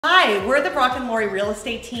Hi, we're the Brock and Lori real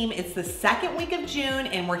estate team. It's the second week of June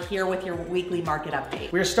and we're here with your weekly market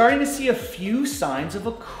update. We're starting to see a few signs of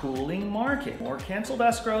a cooling market. More canceled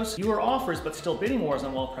escrows, fewer offers, but still bidding wars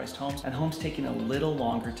on well-priced homes, and homes taking a little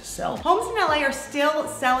longer to sell. Homes in LA are still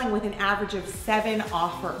selling with an average of 7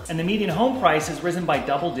 offers. And the median home price has risen by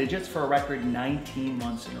double digits for a record 19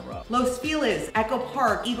 months in a row. Los Feliz, Echo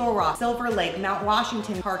Park, Eagle Rock, Silver Lake, Mount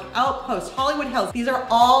Washington Park, Outpost, Hollywood Hills. These are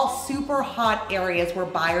all super hot areas where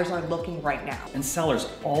buyers are looking right now. And sellers,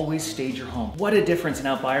 always stage your home. What a difference in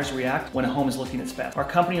how buyers react when a home is looking at spec. Our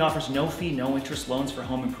company offers no fee, no interest loans for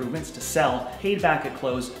home improvements to sell, paid back at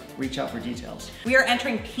close. Reach out for details. We are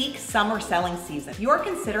entering peak summer selling season. If you are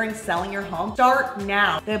considering selling your home, start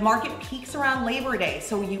now. The market peaks around Labor Day,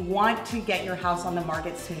 so you want to get your house on the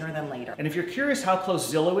market sooner than later. And if you're curious how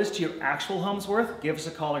close Zillow is to your actual home's worth, give us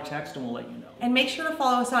a call or text and we'll let you know. And make sure to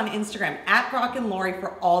follow us on Instagram at Brock and Lori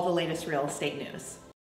for all the latest real estate news.